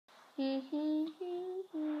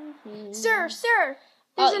Sir,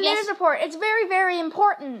 there's a news report. It's very, very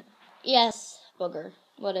important. Yes, Booger.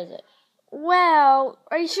 What is it? Well,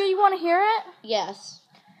 are you sure you want to hear it? Yes.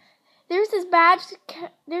 There's this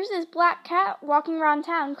black cat walking around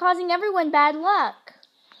town, causing everyone bad luck.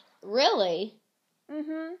 Really?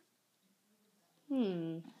 What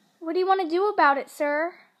do you want to do about it,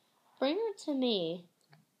 sir? Bring her to me.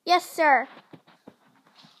 Yes, sir.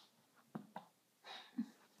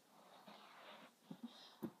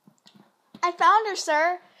 I found her,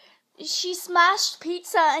 sir. She smashed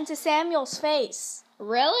pizza into Samuel's face.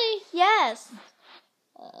 Really? Yes.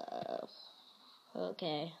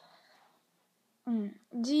 Okay.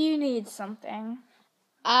 Do you need something?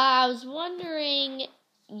 I was wondering,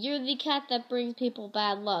 you're the cat that brings people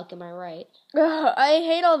bad luck, am I right? I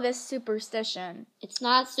hate all this superstition. It's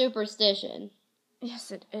not superstition. Yes,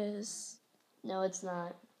 it is. No, it's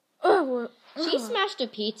not. Ugh. She smashed a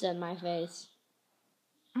pizza in my face.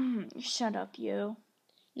 Shut up, you.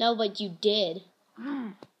 No, but you did.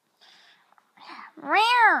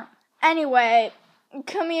 Anyway,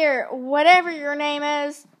 come here, whatever your name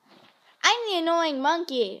is. I'm the annoying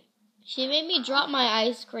monkey. She made me drop my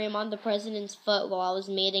ice cream on the president's foot while I was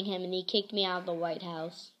meeting him, and he kicked me out of the White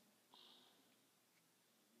House.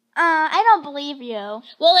 I don't believe you.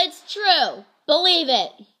 Well, it's true. Believe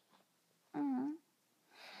it.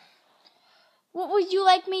 What would you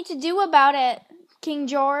like me to do about it, King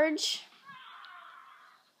George?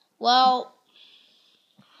 Well,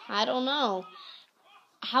 I don't know.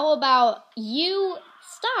 How about you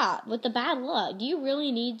stop with the bad luck? Do you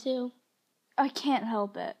really need to? I can't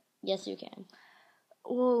help it. Yes, you can.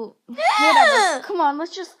 Well, whatever. Come on,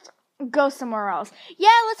 let's just go somewhere else. Yeah,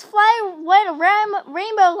 let's fly away to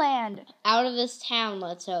Rainbow Land. Out of this town,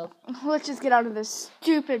 let's hope. Let's just get out of this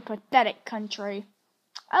stupid, pathetic country.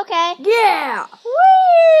 Okay. Yeah!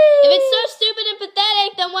 Whee! If it's so stupid and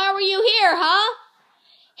pathetic, then why were you here, huh?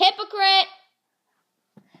 Hypocrite!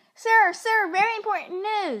 Sir, very important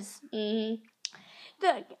news.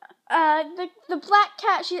 The black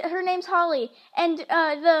cat, her name's Holly, and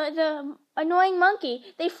the annoying monkey,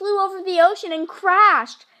 they flew over the ocean and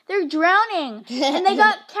crashed. They're drowning, and they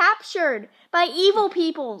got captured by evil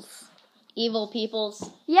peoples. Evil peoples?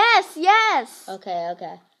 Yes. Okay.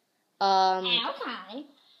 Okay.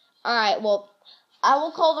 Alright, well, I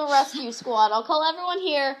will call the rescue squad. I'll call everyone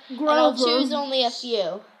here, and I'll choose only a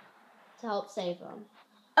few to help save them.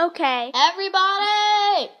 Okay.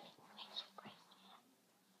 Everybody!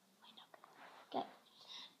 Okay.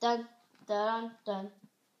 Dun, dun, dun,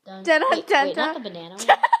 dun. Wait, not the banana.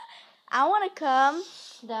 I want to come.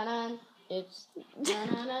 Dun, dun. Oops. Dun,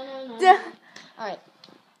 dun, dun, dun. Alright.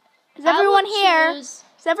 Is everyone here? Is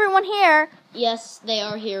everyone here? Yes, they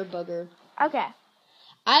are here, Booger. Okay.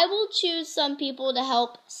 I will choose some people to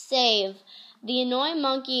help save the annoying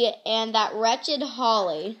monkey and that wretched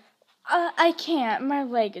Holly. I can't. My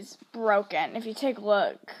leg is broken. If you take a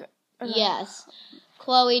look. Yes.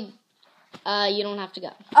 Chloe, you don't have to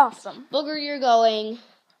go. Awesome. Booger, you're going.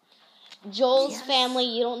 Joel's family,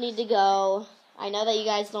 you don't need to go. I know that you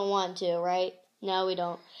guys don't want to, right? No, we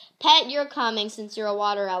don't. Pet, you're coming since you're a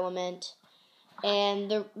water element. And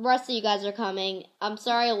the rest of you guys are coming. I'm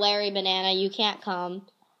sorry, Larry Banana, you can't come.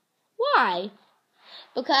 Why?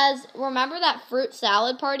 Because remember that fruit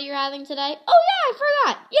salad party you're having today? Oh yeah, I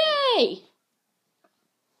forgot. Yay!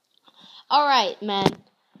 Alright, men.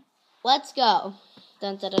 Let's go.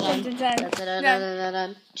 Dun, dun, dun, dun. Dun, dun, dun, dun, dun,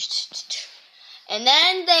 dun. And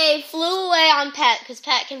then they flew away on Pet, because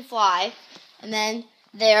Pet can fly. And then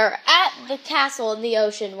they're at the castle in the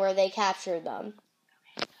ocean where they captured them.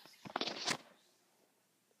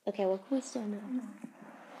 Okay, well, can we still know?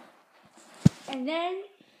 And then,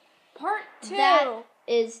 part 2. That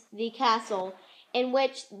is the castle in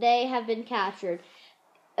which they have been captured.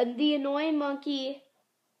 The annoying monkey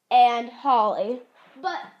and Holly.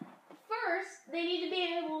 But first, they need to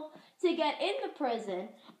be able to get in the prison,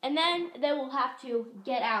 and then they will have to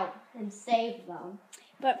get out and save them.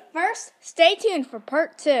 But first, stay tuned for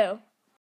part 2.